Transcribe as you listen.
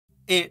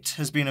It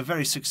has been a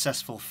very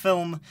successful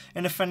film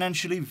in a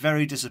financially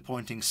very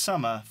disappointing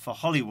summer for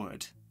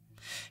Hollywood.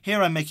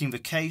 Here I'm making the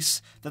case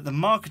that the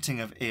marketing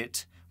of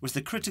It was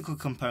the critical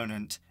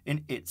component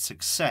in its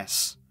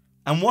success.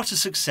 And what a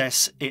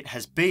success it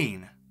has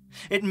been.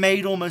 It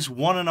made almost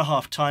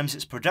 1.5 times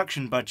its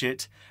production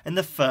budget in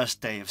the first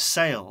day of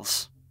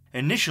sales.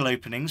 Initial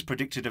openings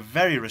predicted a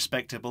very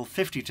respectable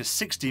 $50 to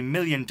 $60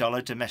 million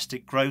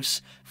domestic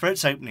gross for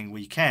its opening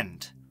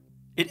weekend.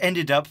 It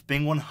ended up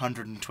being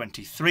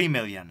 $123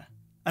 million.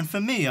 And for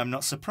me, I'm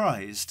not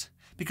surprised,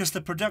 because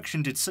the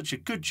production did such a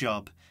good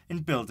job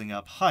in building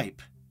up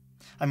hype.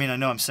 I mean, I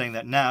know I'm saying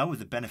that now with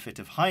the benefit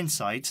of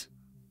hindsight,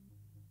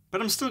 but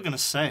I'm still going to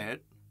say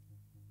it.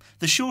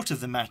 The short of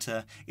the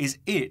matter is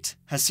It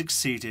has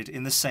succeeded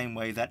in the same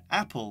way that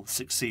Apple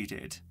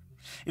succeeded.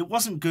 It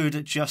wasn't good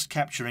at just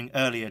capturing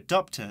early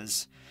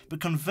adopters,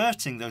 but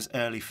converting those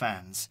early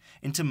fans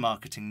into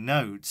marketing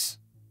nodes.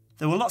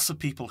 There were lots of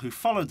people who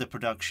followed the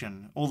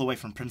production, all the way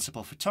from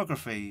principal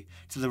photography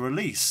to the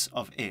release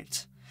of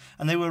It,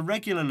 and they were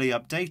regularly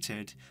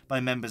updated by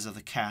members of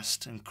the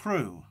cast and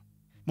crew.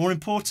 More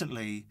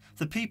importantly,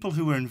 the people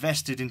who were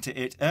invested into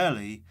It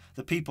early,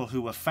 the people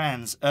who were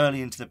fans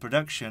early into the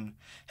production,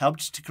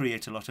 helped to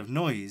create a lot of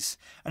noise,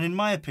 and in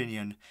my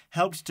opinion,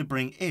 helped to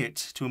bring It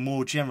to a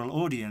more general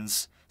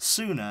audience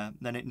sooner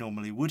than it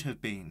normally would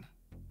have been.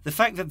 The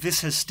fact that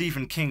this has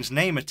Stephen King's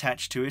name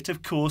attached to it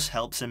of course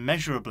helps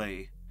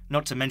immeasurably,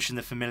 not to mention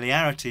the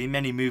familiarity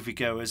many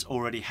moviegoers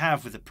already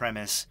have with the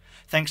premise,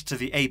 thanks to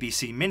the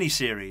ABC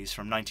miniseries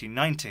from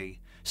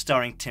 1990,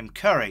 starring Tim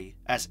Curry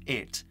as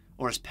It,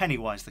 or as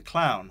Pennywise the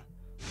Clown.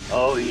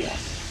 Oh yes,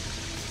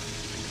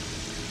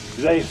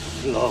 they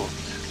float,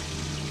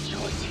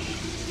 Josie.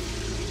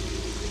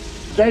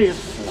 They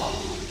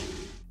float.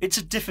 It's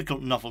a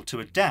difficult novel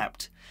to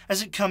adapt,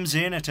 as it comes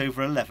in at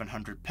over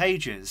 1,100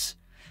 pages,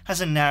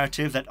 has a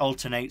narrative that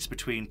alternates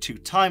between two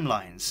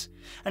timelines,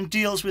 and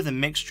deals with a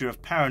mixture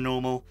of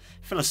paranormal,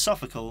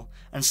 philosophical,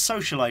 and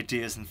social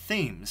ideas and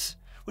themes,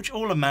 which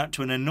all amount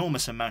to an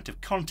enormous amount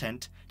of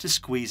content to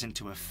squeeze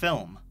into a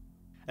film.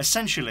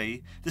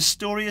 Essentially, the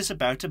story is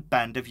about a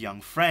band of young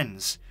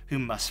friends who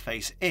must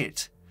face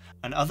It,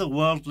 an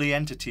otherworldly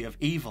entity of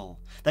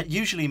evil that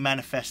usually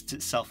manifests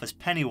itself as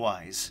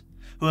Pennywise,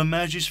 who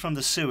emerges from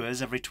the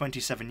sewers every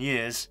 27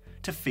 years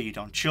to feed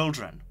on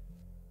children.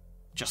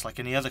 Just like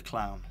any other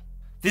clown.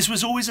 This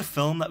was always a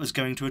film that was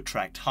going to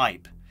attract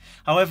hype.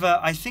 However,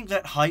 I think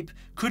that hype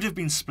could have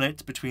been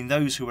split between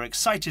those who were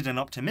excited and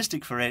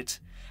optimistic for it,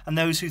 and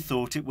those who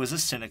thought it was a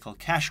cynical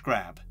cash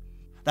grab.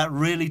 That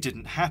really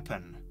didn't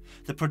happen.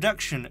 The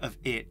production of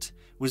It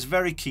was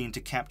very keen to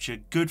capture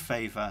good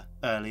favour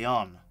early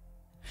on.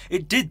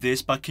 It did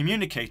this by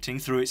communicating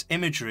through its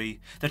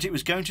imagery that it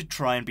was going to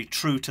try and be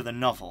true to the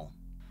novel.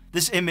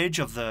 This image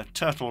of the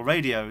turtle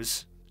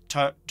radios,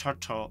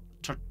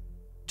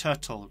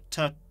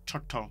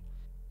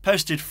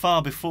 posted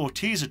far before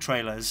teaser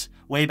trailers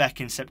way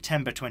back in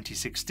September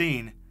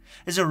 2016,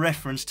 is a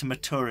reference to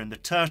Maturin the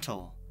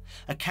Turtle,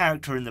 a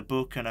character in the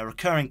book and a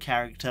recurring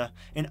character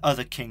in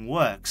other King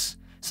works,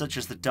 such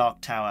as The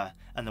Dark Tower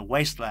and The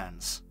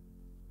Wastelands.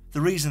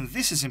 The reason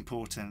this is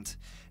important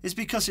is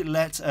because it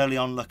lets early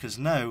onlookers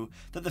know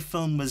that the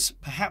film was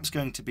perhaps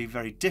going to be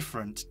very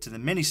different to the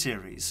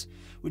miniseries,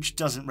 which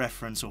doesn't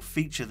reference or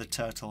feature the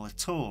turtle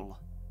at all.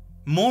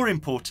 More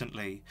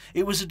importantly,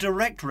 it was a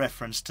direct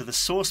reference to the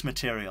source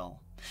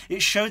material.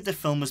 It showed the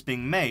film was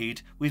being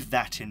made with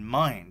that in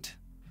mind.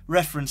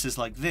 References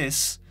like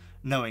this,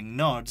 knowing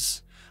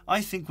nods,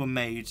 I think were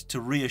made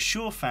to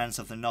reassure fans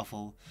of the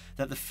novel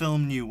that the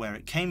film knew where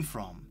it came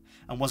from,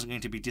 and wasn't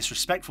going to be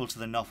disrespectful to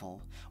the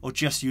novel, or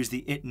just use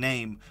the It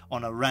name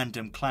on a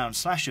random clown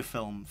slasher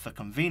film for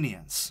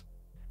convenience.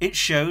 It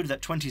showed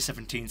that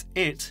 2017's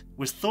It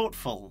was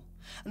thoughtful,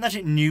 and that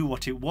it knew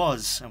what it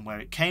was and where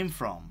it came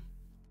from.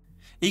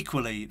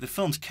 Equally, the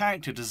film's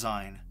character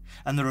design,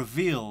 and the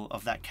reveal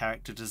of that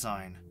character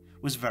design,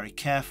 was very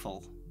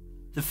careful.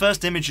 The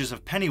first images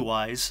of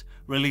Pennywise,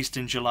 released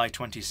in July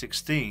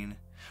 2016,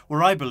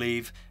 were, I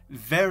believe,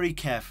 very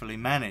carefully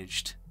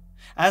managed,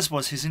 as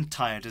was his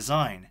entire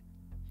design.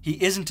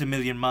 He isn't a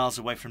million miles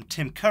away from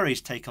Tim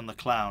Curry's take on the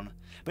clown,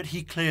 but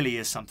he clearly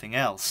is something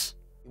else.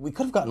 We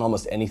could have gotten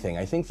almost anything.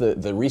 I think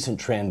the recent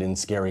trend in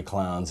scary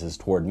clowns is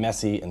toward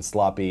messy and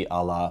sloppy,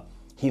 a la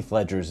Heath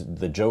Ledger's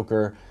The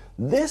Joker.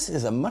 This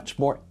is a much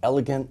more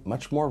elegant,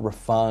 much more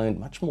refined,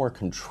 much more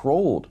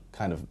controlled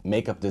kind of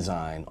makeup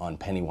design on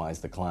Pennywise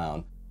the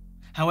Clown.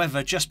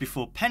 However, just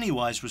before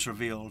Pennywise was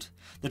revealed,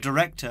 the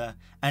director,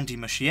 Andy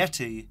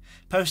Muschietti,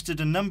 posted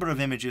a number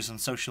of images on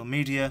social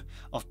media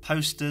of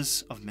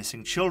posters of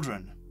missing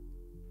children.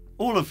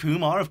 All of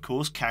whom are, of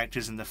course,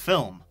 characters in the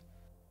film.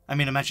 I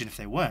mean, imagine if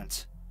they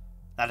weren't.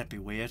 That'd be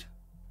weird.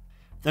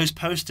 Those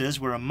posters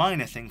were a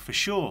minor thing for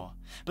sure,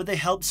 but they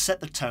helped set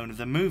the tone of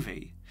the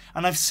movie,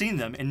 and I've seen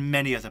them in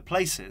many other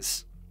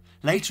places.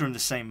 Later in the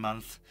same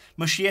month,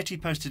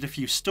 Muschietti posted a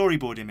few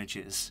storyboard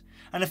images,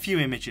 and a few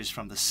images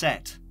from the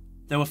set.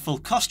 There were full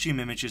costume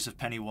images of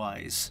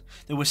Pennywise,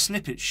 there were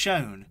snippets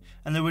shown,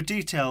 and there were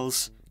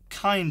details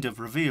kind of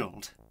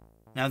revealed.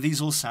 Now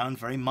these all sound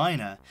very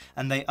minor,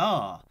 and they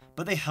are,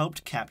 but they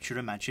helped capture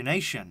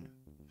imagination.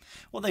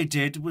 What they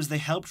did was they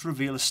helped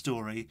reveal a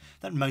story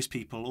that most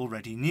people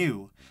already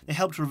knew. They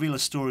helped reveal a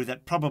story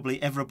that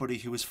probably everybody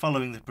who was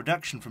following the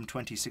production from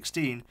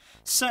 2016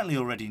 certainly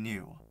already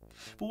knew.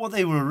 But what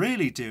they were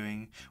really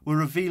doing were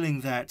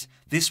revealing that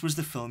this was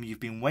the film you've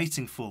been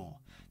waiting for.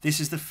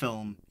 This is the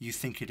film you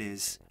think it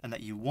is and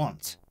that you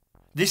want.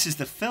 This is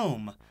the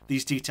film,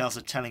 these details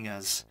are telling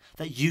us,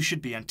 that you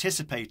should be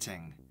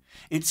anticipating.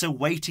 It's a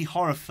weighty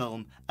horror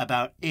film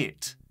about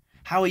it.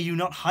 How are you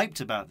not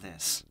hyped about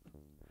this?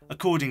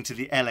 According to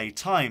the LA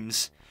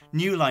Times,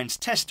 New Line's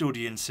test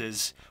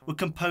audiences were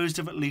composed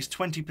of at least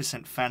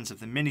 20% fans of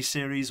the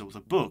miniseries or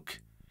the book.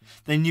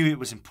 They knew it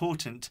was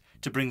important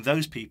to bring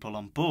those people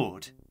on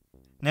board.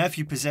 Now, if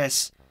you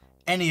possess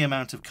any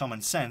amount of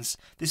common sense,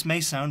 this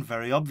may sound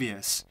very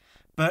obvious,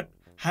 but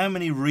how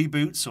many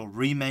reboots or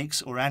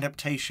remakes or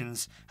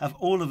adaptations have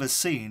all of us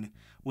seen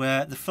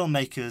where the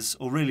filmmakers,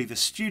 or really the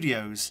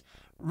studios,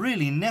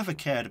 really never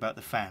cared about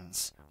the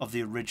fans of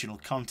the original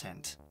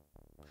content?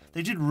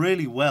 They did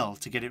really well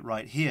to get it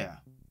right here.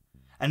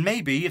 And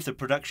maybe if the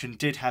production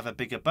did have a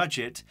bigger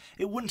budget,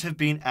 it wouldn't have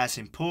been as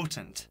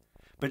important.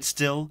 But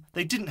still,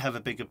 they didn't have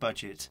a bigger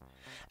budget.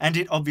 And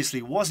it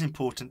obviously was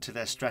important to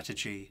their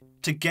strategy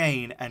to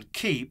gain and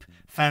keep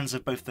fans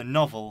of both the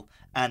novel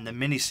and the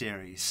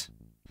miniseries.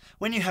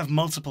 When you have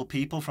multiple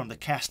people from the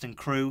cast and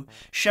crew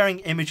sharing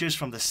images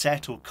from the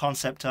set or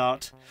concept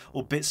art,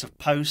 or bits of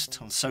post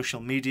on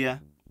social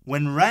media,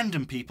 when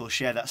random people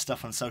share that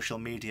stuff on social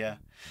media,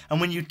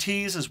 and when you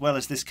tease as well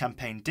as this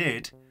campaign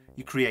did,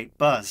 you create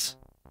buzz.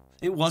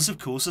 It was, of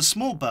course, a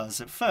small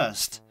buzz at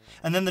first,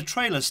 and then the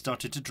trailers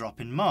started to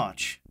drop in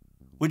March,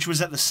 which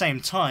was at the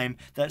same time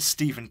that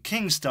Stephen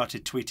King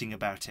started tweeting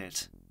about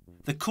it.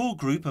 The core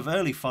group of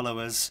early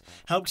followers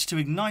helped to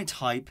ignite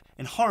hype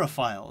in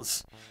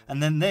horrorphiles,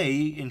 and then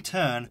they, in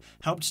turn,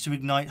 helped to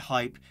ignite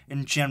hype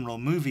in general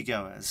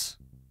moviegoers.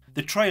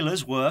 The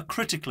trailers were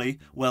critically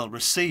well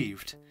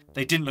received.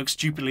 They didn't look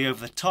stupidly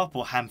over the top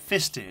or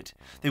ham-fisted.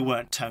 They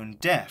weren't tone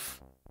deaf.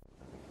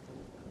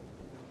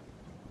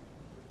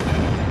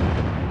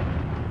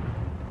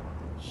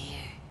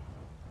 Here,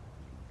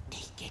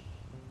 take it.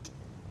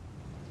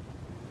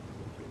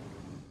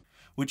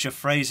 Which are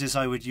phrases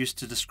I would use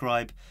to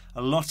describe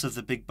a lot of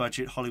the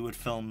big-budget Hollywood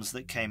films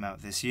that came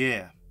out this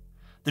year.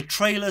 The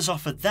trailers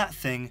offered that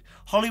thing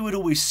Hollywood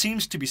always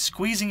seems to be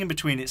squeezing in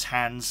between its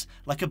hands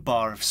like a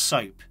bar of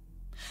soap.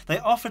 They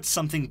offered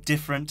something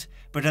different,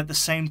 but at the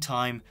same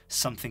time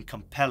something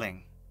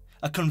compelling.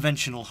 A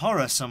conventional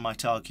horror, some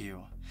might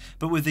argue,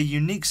 but with the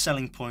unique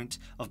selling point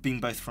of being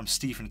both from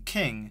Stephen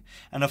King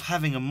and of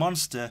having a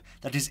monster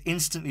that is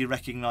instantly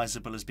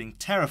recognisable as being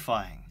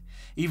terrifying,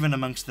 even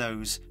amongst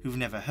those who've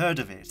never heard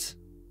of it.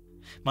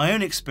 My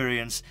own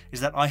experience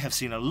is that I have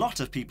seen a lot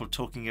of people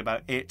talking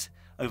about it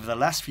over the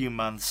last few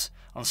months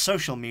on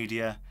social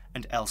media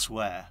and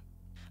elsewhere.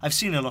 I've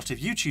seen a lot of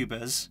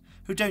YouTubers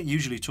who don't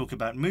usually talk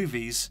about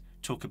movies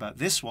talk about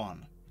this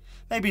one.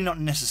 Maybe not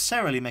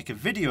necessarily make a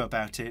video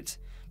about it,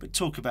 but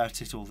talk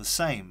about it all the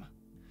same.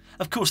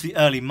 Of course, the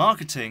early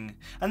marketing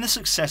and the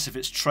success of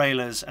its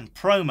trailers and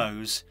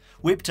promos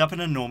whipped up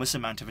an enormous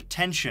amount of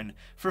attention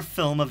for a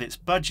film of its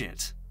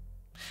budget.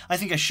 I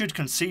think I should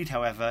concede,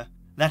 however,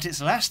 that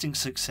its lasting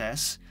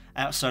success,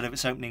 outside of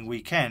its opening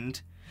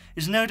weekend,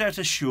 is no doubt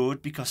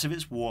assured because of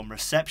its warm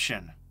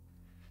reception.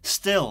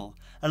 Still,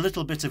 a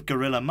little bit of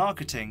guerrilla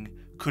marketing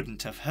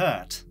couldn't have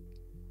hurt.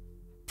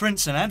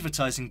 Prints and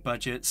advertising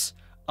budgets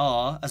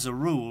are, as a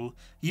rule,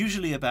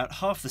 usually about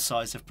half the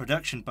size of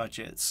production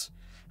budgets.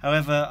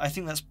 However, I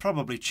think that's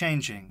probably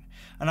changing,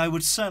 and I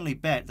would certainly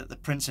bet that the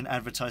prints and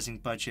advertising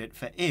budget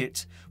for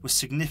it was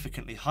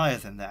significantly higher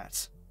than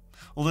that.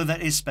 Although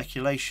that is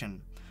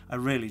speculation, I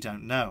really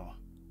don't know.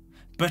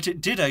 But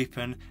it did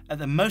open at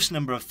the most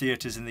number of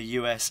theatres in the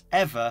US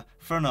ever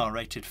for an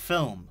R-rated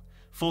film,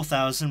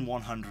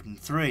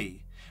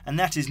 4,103, and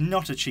that is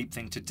not a cheap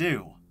thing to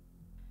do.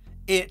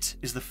 It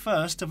is the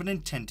first of an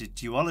intended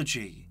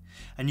duology,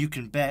 and you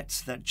can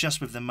bet that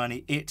just with the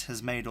money it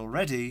has made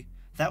already,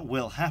 that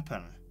will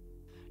happen.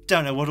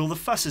 Don't know what all the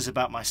fuss is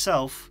about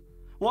myself.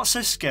 What's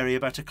so scary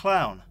about a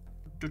clown?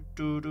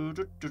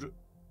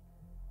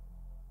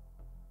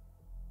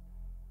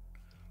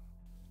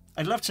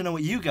 I'd love to know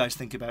what you guys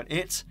think about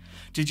it.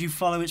 Did you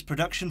follow its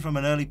production from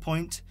an early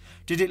point?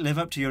 Did it live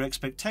up to your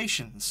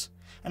expectations?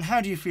 And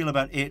how do you feel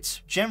about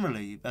it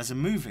generally as a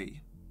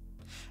movie?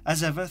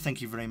 As ever,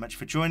 thank you very much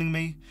for joining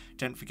me.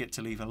 Don't forget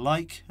to leave a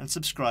like and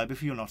subscribe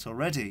if you're not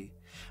already.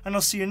 And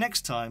I'll see you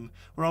next time,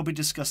 where I'll be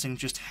discussing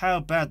just how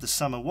bad the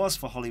summer was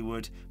for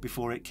Hollywood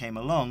before it came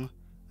along,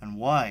 and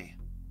why.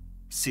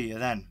 See you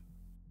then.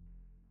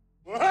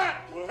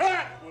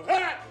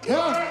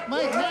 Yeah,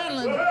 Mike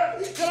Hanlon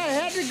said I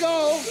had to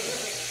go,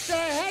 said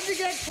I had to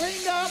get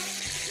cleaned up.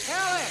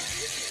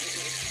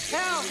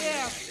 Hell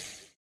yeah.